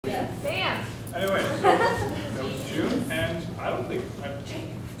Anyway, so that was June, and I don't think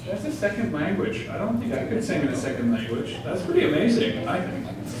that's a second language. I don't think I could sing in a second language. That's pretty amazing, I think.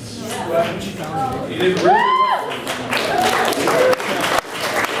 Well, you did really well.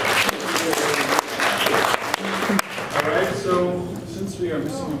 All right, so since we are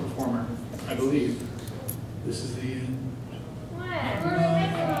missing a performer, I believe this is the end.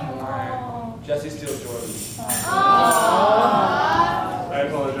 Jesse steals Jordan. I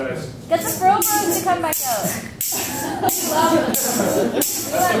apologize. Get the Bro Bros to come back out.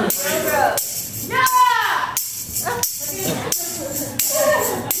 No!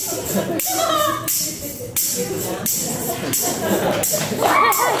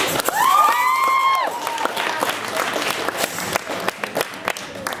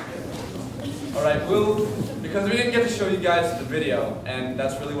 Alright, because we didn't get to show you guys the video, and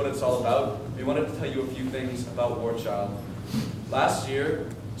that's really what it's all about, we wanted to tell you a few things about War Child. Last year,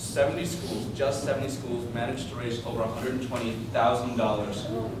 70 schools, just 70 schools, managed to raise over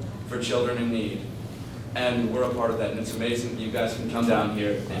 $120,000 for children in need. And we're a part of that, and it's amazing that you guys can come down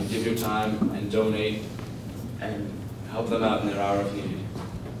here and give your time and donate and help them out in their hour of need.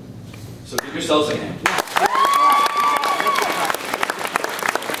 So give yourselves a hand.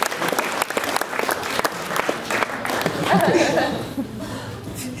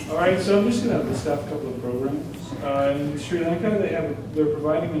 Alright, so I'm just going to list off a couple of programs. In Sri Lanka, they're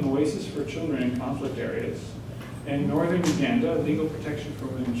providing an oasis for children in conflict areas. In northern Uganda, legal protection for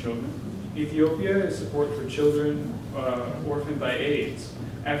women and children. Ethiopia is support for children orphaned by AIDS.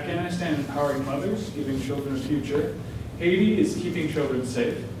 Afghanistan empowering mothers, giving children a future. Haiti is keeping children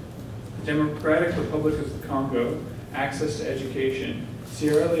safe. Democratic Republic of the Congo, access to education.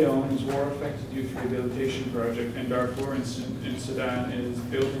 Sierra Leone is war-affected youth rehabilitation project, and Darfur in Sudan is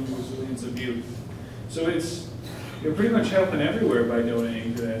building the resilience of youth. So you're pretty much helping everywhere by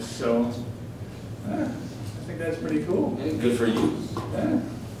donating to this. So I think that's pretty cool. Yeah, good for you. Yeah.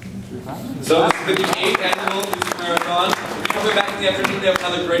 So this has been the 8th annual Youth Marathon. Coming back in the afternoon, they have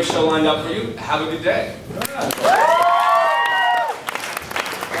another great show lined up for you. Have a good day. Yeah.